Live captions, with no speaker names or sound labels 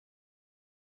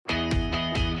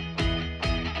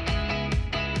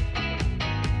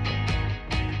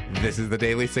This is the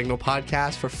Daily Signal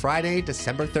podcast for Friday,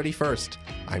 December 31st.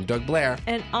 I'm Doug Blair.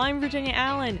 And I'm Virginia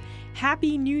Allen.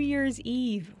 Happy New Year's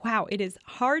Eve. Wow, it is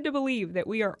hard to believe that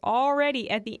we are already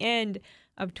at the end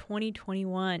of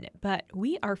 2021, but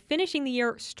we are finishing the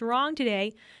year strong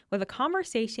today with a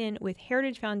conversation with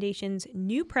Heritage Foundation's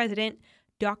new president,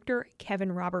 Dr.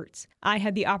 Kevin Roberts. I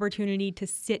had the opportunity to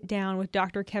sit down with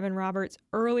Dr. Kevin Roberts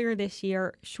earlier this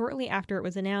year, shortly after it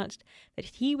was announced that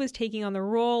he was taking on the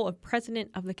role of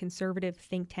president of the conservative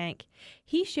think tank.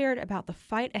 He shared about the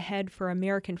fight ahead for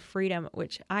American freedom,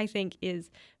 which I think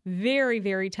is very,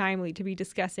 very timely to be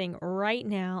discussing right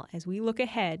now as we look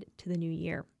ahead to the new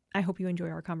year. I hope you enjoy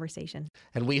our conversation.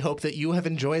 And we hope that you have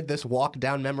enjoyed this walk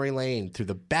down memory lane through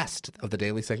the best of the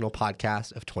Daily Signal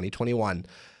podcast of 2021.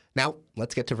 Now,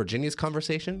 let's get to Virginia's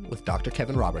conversation with Dr.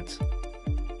 Kevin Roberts.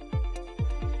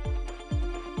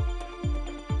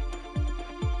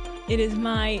 It is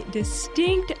my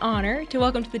distinct honor to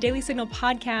welcome to the Daily Signal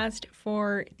podcast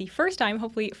for the first time,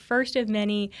 hopefully first of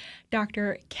many,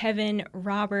 Dr. Kevin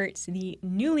Roberts, the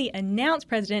newly announced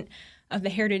president of the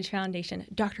Heritage Foundation.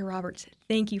 Dr. Roberts,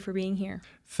 thank you for being here.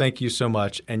 Thank you so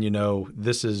much. And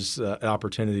this is an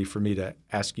opportunity for me to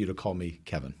ask you to call me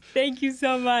Kevin. Thank you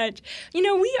so much.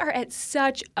 We are at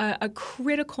such a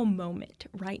critical moment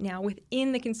right now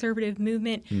within the conservative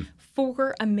movement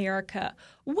for America.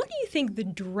 What do you think the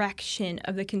direction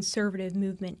of the conservative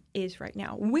movement is right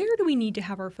now? Where do we need to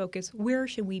have our focus? Where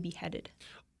should we be headed?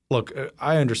 Look,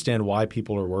 I understand why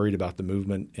people are worried about the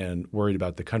movement and worried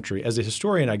about the country. As a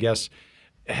historian, I guess,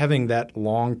 having that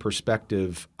long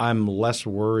perspective, I'm less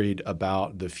worried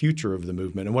about the future of the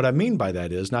movement. And what I mean by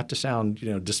that is, not to sound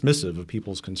dismissive of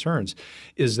people's concerns,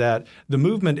 is that the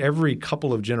movement every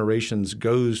couple of generations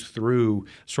goes through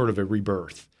sort of a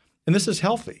rebirth. And this is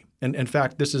healthy. And in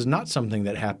fact, this is not something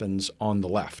that happens on the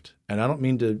left. And I don't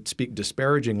mean to speak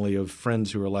disparagingly of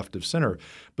friends who are left of center,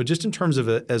 but just in terms of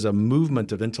as a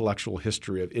movement of intellectual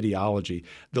history, of ideology,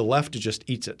 the left just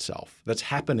eats itself. That's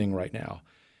happening right now.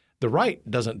 The right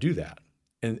doesn't do that.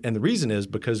 And the reason is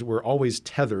because we're always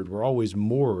tethered, we're always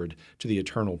moored to the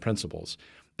eternal principles.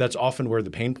 That's often where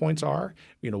the pain points are.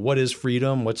 What is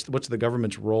freedom? What's the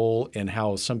government's role in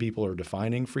how some people are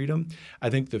defining freedom?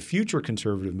 I think the future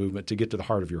conservative movement, to get to the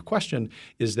heart of your question,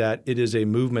 is that it is a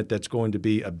movement that's going to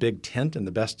be a big tent in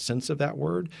the best sense of that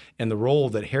word. And the role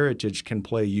that Heritage can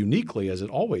play uniquely, as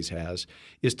it always has,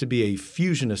 is to be a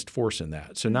fusionist force in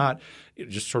that. So not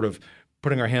just sort of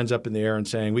putting our hands up in the air and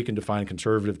saying we can define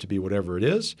conservative to be whatever it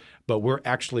is, but we're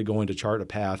actually going to chart a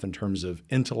path in terms of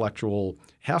intellectual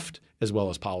heft as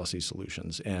well as policy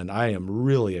solutions. And I am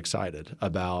really excited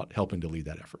about helping to lead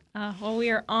that effort. Well, we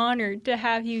are honored to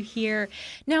have you here.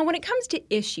 Now, when it comes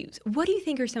to issues, what do you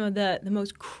think are some of the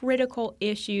most critical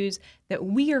issues that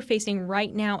we are facing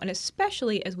right now, and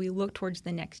especially as we look towards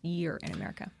the next year in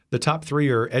America? The top three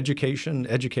are education,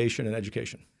 education, and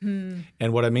education.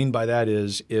 And what I mean by that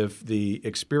is if the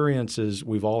experiences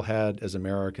we've all had as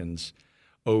Americans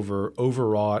over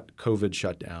overwrought COVID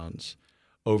shutdowns,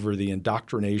 over the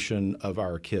indoctrination of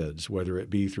our kids, whether it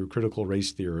be through critical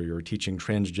race theory or teaching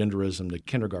transgenderism to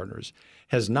kindergartners,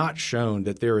 has not shown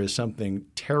that there is something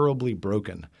terribly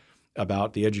broken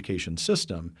about the education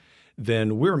system,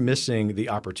 then we're missing the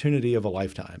opportunity of a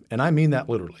lifetime. And I mean that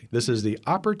literally. This is the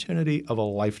opportunity of a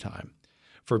lifetime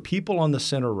for people on the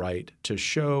center right to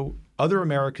show other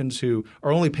Americans who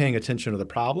are only paying attention to the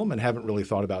problem and haven't really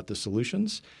thought about the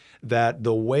solutions that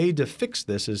the way to fix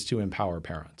this is to empower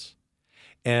parents.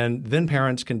 And then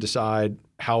parents can decide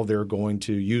how they're going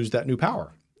to use that new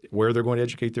power, where they're going to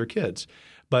educate their kids.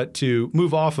 But to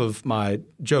move off of my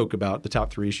joke about the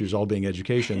top three issues all being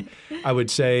education, I would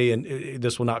say, and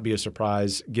this will not be a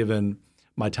surprise given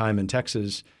my time in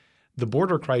Texas, the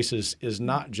border crisis is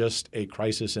not just a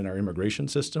crisis in our immigration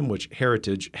system, which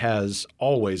Heritage has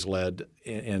always led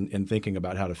in thinking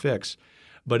about how to fix,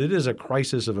 but it is a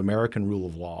crisis of American rule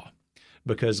of law.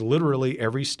 Because literally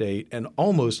every state and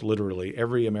almost literally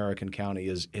every American county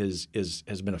has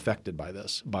been affected by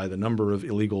this, by the number of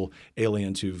illegal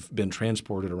aliens who've been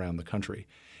transported around the country.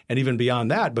 And even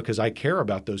beyond that, because I care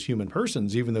about those human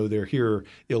persons, even though they're here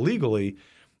illegally,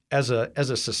 as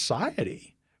a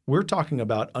society, we're talking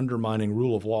about undermining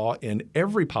rule of law in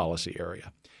every policy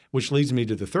area. Which leads me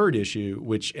to the third issue,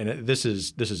 this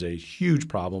is a huge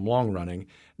problem, long running,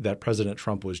 that President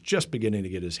Trump was just beginning to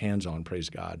get his hands on, praise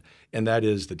God, and that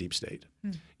is the deep state.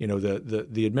 You know,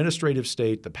 the administrative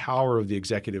state, the power of the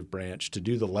executive branch to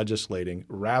do the legislating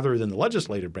rather than the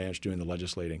legislative branch doing the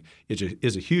legislating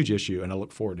is a huge issue, and I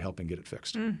look forward to helping get it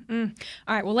fixed. All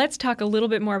right, well, let's talk a little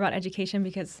bit more about education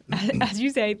because, as you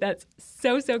say, that's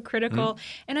so critical.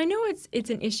 And I know it's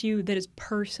an issue that is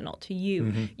personal to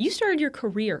you. You started your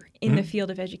career in the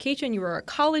field of education. You were a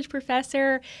college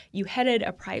professor. You headed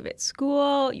a private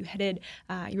school. You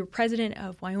were president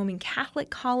of Wyoming Catholic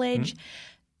College.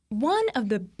 One of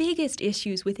the biggest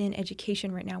issues within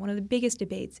education right now, one of the biggest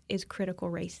debates, is critical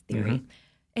race theory.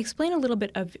 Explain a little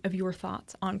bit of your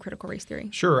thoughts on critical race theory.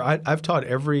 Sure. I've taught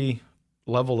every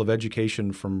level of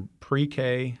education from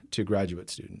pre-K to graduate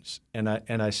students. And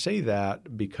I say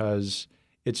that because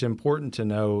it's important to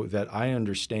know that I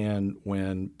understand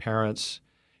when parents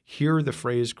hear the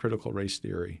phrase critical race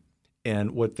theory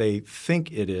and what they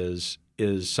think it is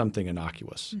something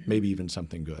innocuous, maybe even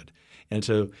something good. And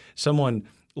so someone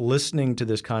listening to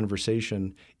this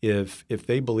conversation, if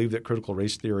they believe that critical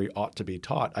race theory ought to be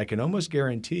taught, I can almost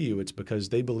guarantee you it's because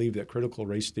they believe that critical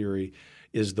race theory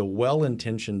is the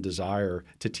well-intentioned desire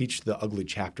to teach the ugly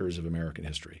chapters of American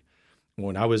history.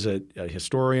 When I was a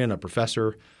historian, a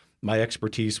professor, my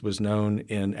expertise was known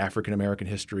in African American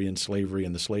history and slavery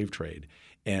and the slave trade.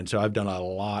 And so I've done a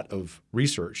lot of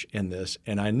research in this,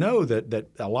 and I know that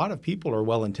a lot of people are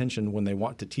well-intentioned when they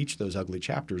want to teach those ugly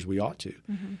chapters. We ought to.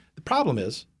 The problem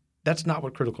is that's not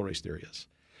what critical race theory is.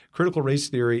 Critical race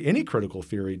theory, any critical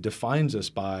theory, defines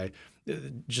us by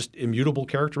just immutable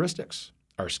characteristics,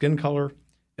 our skin color,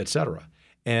 et cetera.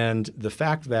 And the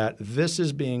fact that this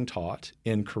is being taught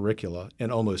in curricula in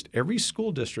almost every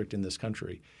school district in this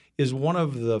country is one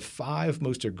of the 5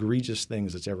 most egregious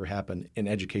things that's ever happened in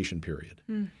education, period.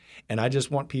 And I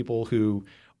just want people who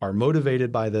are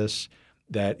motivated by this,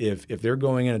 that if they're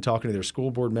going in and talking to their school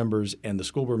board members and the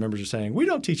school board members are saying, we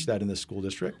don't teach that in this school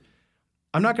district,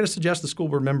 I'm not going to suggest the school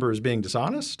board member is being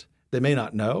dishonest. They may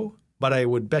not know, but I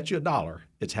would bet you $1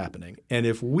 it's happening. And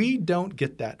if we don't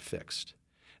get that fixed,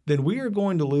 then we are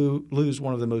going to lose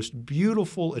one of the most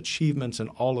beautiful achievements in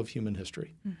all of human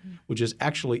history, which is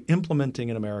actually implementing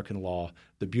in American law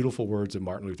the beautiful words of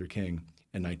Martin Luther King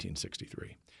in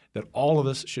 1963, that all of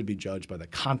us should be judged by the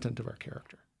content of our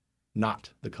character,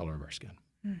 not the color of our skin.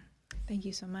 Thank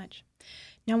you so much.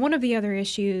 Now, one of the other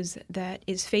issues that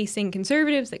is facing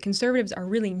conservatives, that conservatives are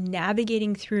really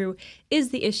navigating through, is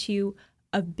the issue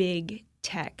of big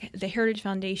tech. The Heritage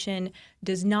Foundation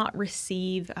does not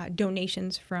receive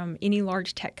donations from any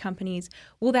large tech companies.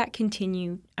 Will that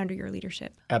continue under your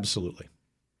leadership? Absolutely.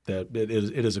 That it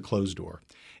is a closed door.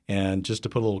 And just to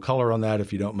put a little color on that,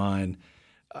 if you don't mind,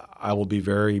 I will be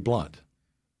very blunt.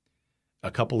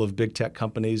 A couple of big tech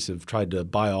companies have tried to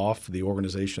buy off the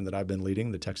organization that I've been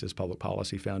leading, the Texas Public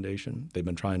Policy Foundation. They've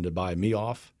been trying to buy me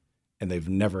off, and they've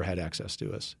never had access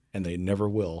to us, and they never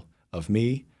will, of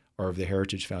me or of the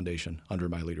Heritage Foundation under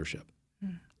my leadership.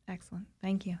 Excellent.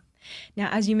 Thank you. Now,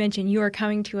 as you mentioned, you are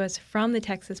coming to us from the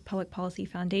Texas Public Policy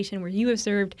Foundation, where you have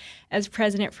served as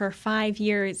president for 5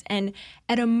 years. And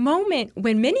at a moment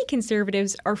when many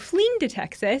conservatives are fleeing to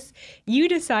Texas, you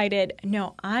decided,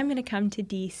 no, I'm going to come to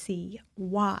D.C.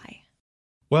 Why?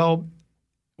 Well,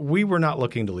 we were not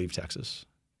looking to leave Texas.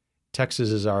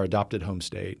 Texas is our adopted home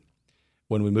state.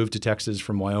 When we moved to Texas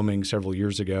from Wyoming several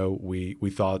years ago, we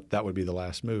thought that would be the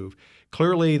last move.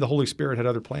 Clearly, the Holy Spirit had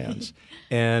other plans.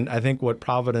 And I think what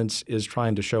Providence is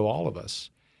trying to show all of us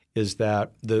is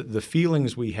that the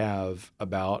feelings we have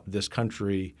about this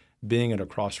country being at a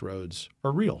crossroads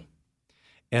are real.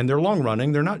 And they're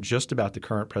long-running. They're not just about the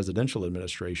current presidential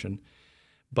administration.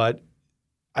 But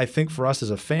I think for us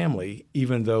as a family,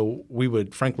 even though we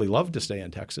would frankly love to stay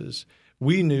in Texas,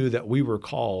 we knew that we were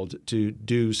called to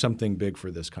do something big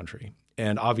for this country.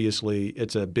 And obviously,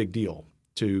 it's a big deal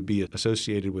to be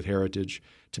associated with Heritage,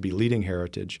 to be leading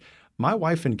Heritage. My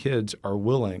wife and kids are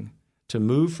willing to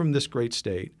move from this great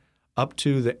state up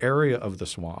to the area of the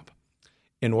swamp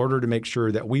in order to make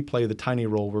sure that we play the tiny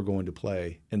role we're going to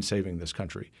play in saving this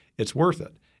country. It's worth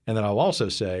it. And then I'll also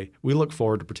say we look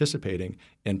forward to participating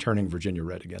in turning Virginia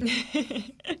red again.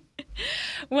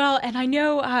 Well, and I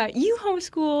know you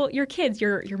homeschool your kids.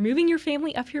 You're moving your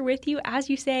family up here with you, as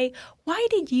you say. Why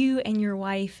did you and your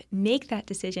wife make that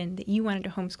decision that you wanted to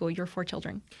homeschool your 4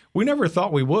 children? We never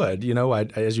thought we would. You know,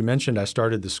 as you mentioned, I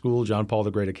started the school, John Paul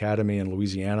the Great Academy in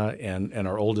Louisiana, and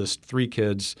our oldest 3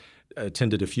 kids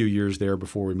attended a few years there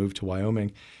before we moved to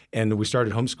Wyoming. And we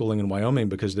started homeschooling in Wyoming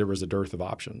because there was a dearth of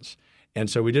options. And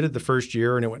so we did it the first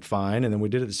year and it went fine. And then we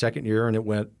did it the second year and it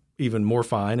went even more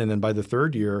fine. And then by the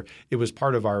third year, it was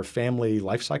part of our family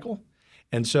life cycle.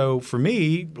 And so for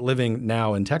me, living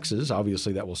now in Texas,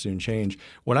 obviously that will soon change.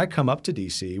 When I come up to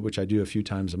D.C., which I do a few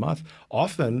times a month,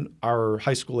 often our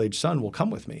high school age son will come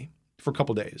with me for a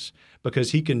couple days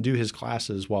because he can do his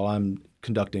classes while I'm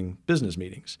conducting business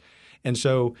meetings. And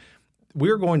so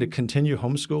we're going to continue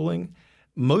homeschooling,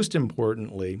 most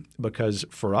importantly, because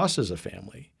for us as a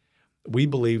family, we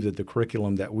believe that the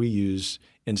curriculum that we use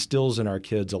instills in our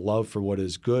kids a love for what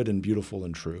is good and beautiful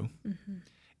and true. Mm-hmm.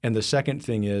 And the second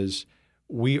thing is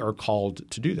we are called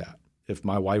to do that. If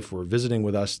my wife were visiting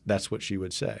with us, that's what she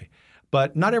would say.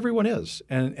 But not everyone is.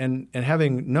 And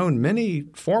having known many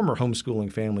former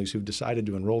homeschooling families who've decided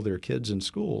to enroll their kids in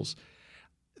schools,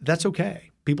 that's okay.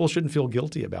 People shouldn't feel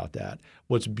guilty about that.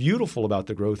 What's beautiful about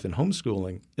the growth in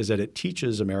homeschooling is that it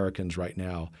teaches Americans right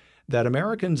now that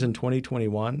Americans in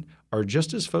 2021 are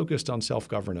just as focused on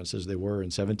self-governance as they were in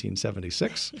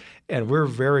 1776. And we're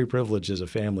very privileged as a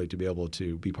family to be able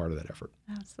to be part of that effort.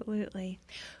 Absolutely.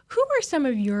 Who are some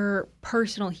of your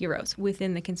personal heroes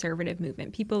within the conservative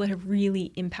movement, people that have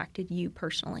really impacted you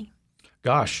personally?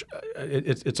 Gosh,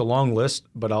 it's a long list,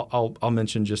 but I'll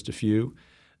mention just a few.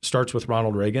 Starts with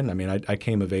Ronald Reagan. I mean, I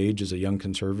came of age as a young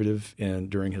conservative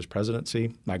during his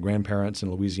presidency. My grandparents in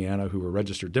Louisiana, who were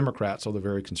registered Democrats, although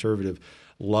very conservative,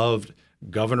 loved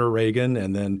Governor Reagan.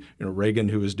 And then Reagan,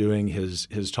 who was doing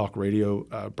his talk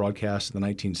radio broadcasts in the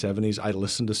 1970s. I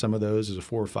listened to some of those as a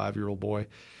 4 or 5-year-old boy.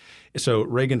 So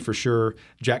Reagan for sure.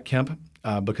 Jack Kemp,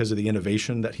 because of the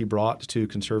innovation that he brought to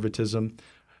conservatism.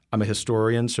 I'm a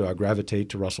historian, so I gravitate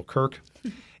to Russell Kirk.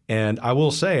 And I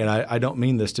will say, and I don't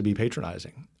mean this to be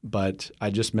patronizing, but I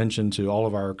just mentioned to all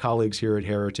of our colleagues here at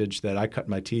Heritage that I cut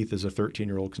my teeth as a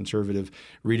 13-year-old conservative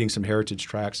reading some Heritage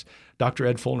tracts. Dr.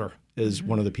 Ed Feulner is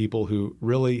one of the people who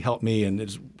really helped me, and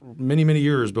it's many, many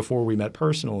years before we met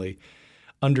personally,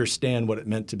 understand what it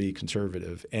meant to be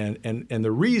conservative. And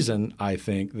the reason I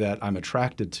think that I'm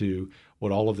attracted to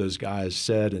what all of those guys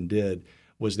said and did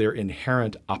was their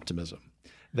inherent optimism,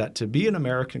 that to be an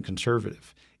American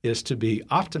conservative is to be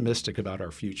optimistic about our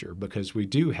future because we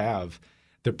do have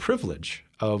the privilege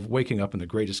of waking up in the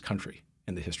greatest country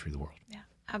in the history of the world. Yeah,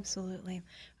 absolutely.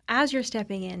 As you're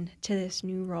stepping into this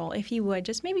new role, if you would,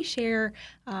 just maybe share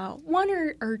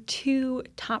one or two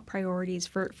top priorities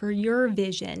for your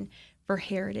vision for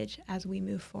Heritage as we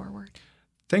move forward.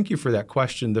 Thank you for that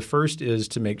question. The first is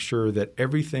to make sure that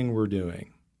everything we're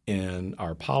doing in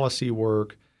our policy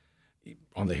work,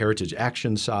 on the Heritage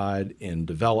Action side, in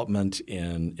development,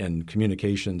 in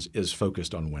communications, is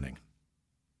focused on winning.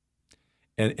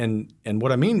 And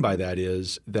what I mean by that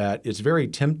is that it's very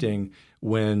tempting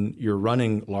when you're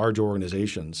running large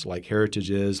organizations like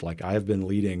Heritage is, like I've been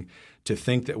leading, to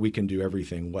think that we can do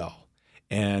everything well.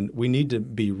 And we need to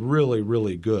be really,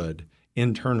 really good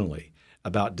internally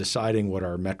about deciding what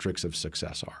our metrics of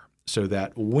success are so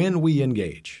that when we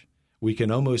engage, we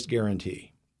can almost guarantee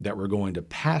that we're going to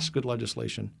pass good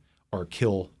legislation or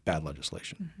kill bad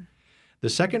legislation. Mm-hmm. The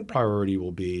second priority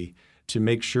will be to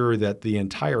make sure that the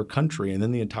entire country and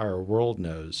then the entire world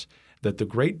knows that the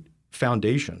great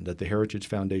foundation that the Heritage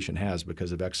Foundation has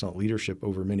because of excellent leadership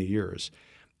over many years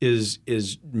is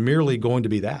merely going to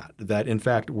be that in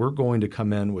fact we're going to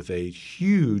come in with a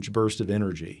huge burst of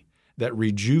energy that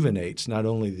rejuvenates not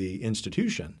only the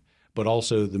institution but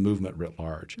also the movement writ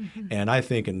large. Mm-hmm. And I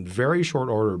think in very short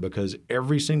order, because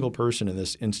every single person in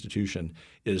this institution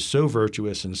is so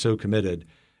virtuous and so committed,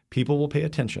 people will pay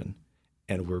attention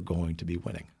and we're going to be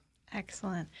winning.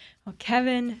 Excellent. Well,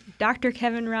 Kevin, Dr.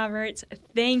 Kevin Roberts,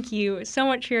 thank you so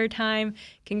much for your time.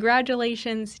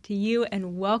 Congratulations to you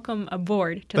and welcome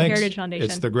aboard to the Heritage Foundation.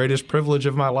 It's the greatest privilege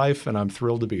of my life and I'm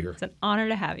thrilled to be here. It's an honor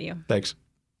to have you. Thanks.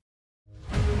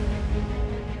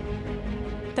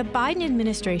 The Biden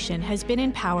administration has been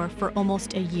in power for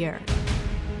almost a year,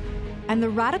 and the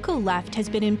radical left has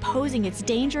been imposing its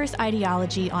dangerous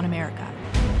ideology on America.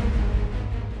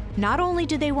 Not only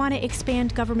do they want to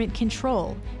expand government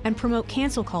control and promote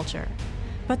cancel culture,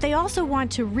 but they also want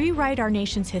to rewrite our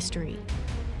nation's history,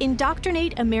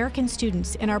 indoctrinate American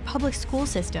students in our public school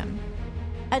system,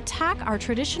 attack our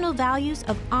traditional values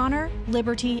of honor,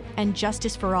 liberty, and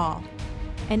justice for all,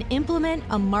 and implement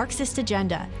a Marxist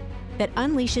agenda that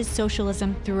unleashes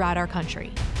socialism throughout our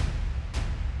country.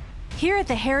 Here at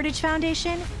the Heritage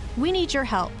Foundation, we need your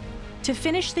help to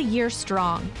finish the year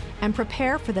strong and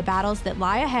prepare for the battles that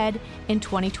lie ahead in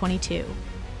 2022.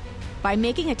 By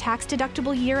making a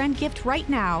tax-deductible year-end gift right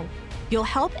now, you'll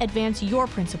help advance your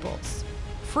principles: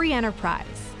 free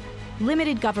enterprise,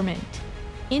 limited government,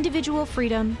 individual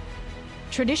freedom,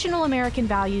 traditional American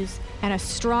values, and a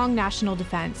strong national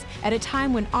defense at a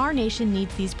time when our nation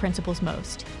needs these principles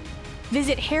most.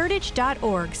 Visit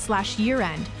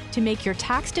heritage.org/year-end to make your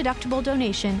tax-deductible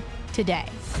donation today.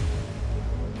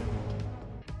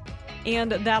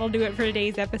 And that'll do it for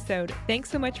today's episode.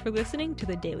 Thanks so much for listening to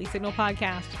the Daily Signal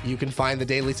podcast. You can find the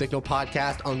Daily Signal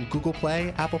podcast on Google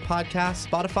Play, Apple Podcasts,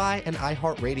 Spotify, and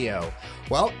iHeartRadio.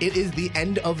 Well, it is the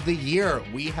end of the year.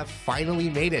 We have finally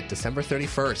made it, December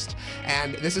 31st.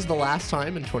 And this is the last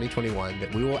time in 2021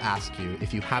 that we will ask you,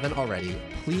 if you haven't already,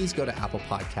 please go to Apple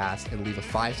Podcasts and leave a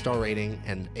 5-star rating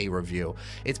and a review.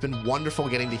 It's been wonderful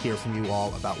getting to hear from you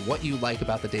all about what you like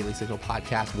about the Daily Signal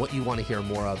podcast, what you want to hear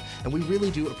more of, and we really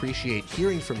do appreciate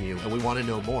hearing from you, and we want to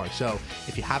know more. So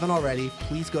if you haven't already,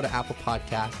 please go to Apple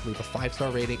Podcasts, leave a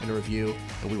 5-star rating and a review,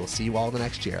 and we will see you all the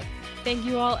next year. Thank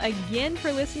you all again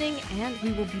for listening, and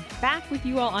we will be back with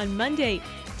you all on Monday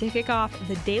to kick off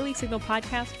the Daily Signal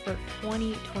podcast for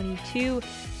 2022.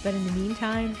 But in the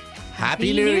meantime,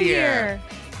 Happy New Year!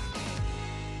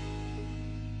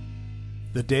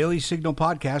 The Daily Signal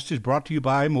podcast is brought to you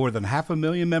by more than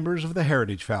 500,000 members of the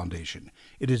Heritage Foundation.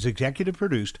 It is executive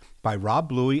produced by Rob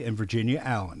Bluey and Virginia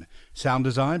Allen. Sound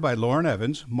design by Lauren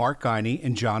Evans, Mark Guiney,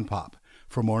 and John Pop.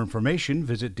 For more information,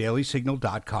 visit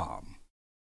dailysignal.com.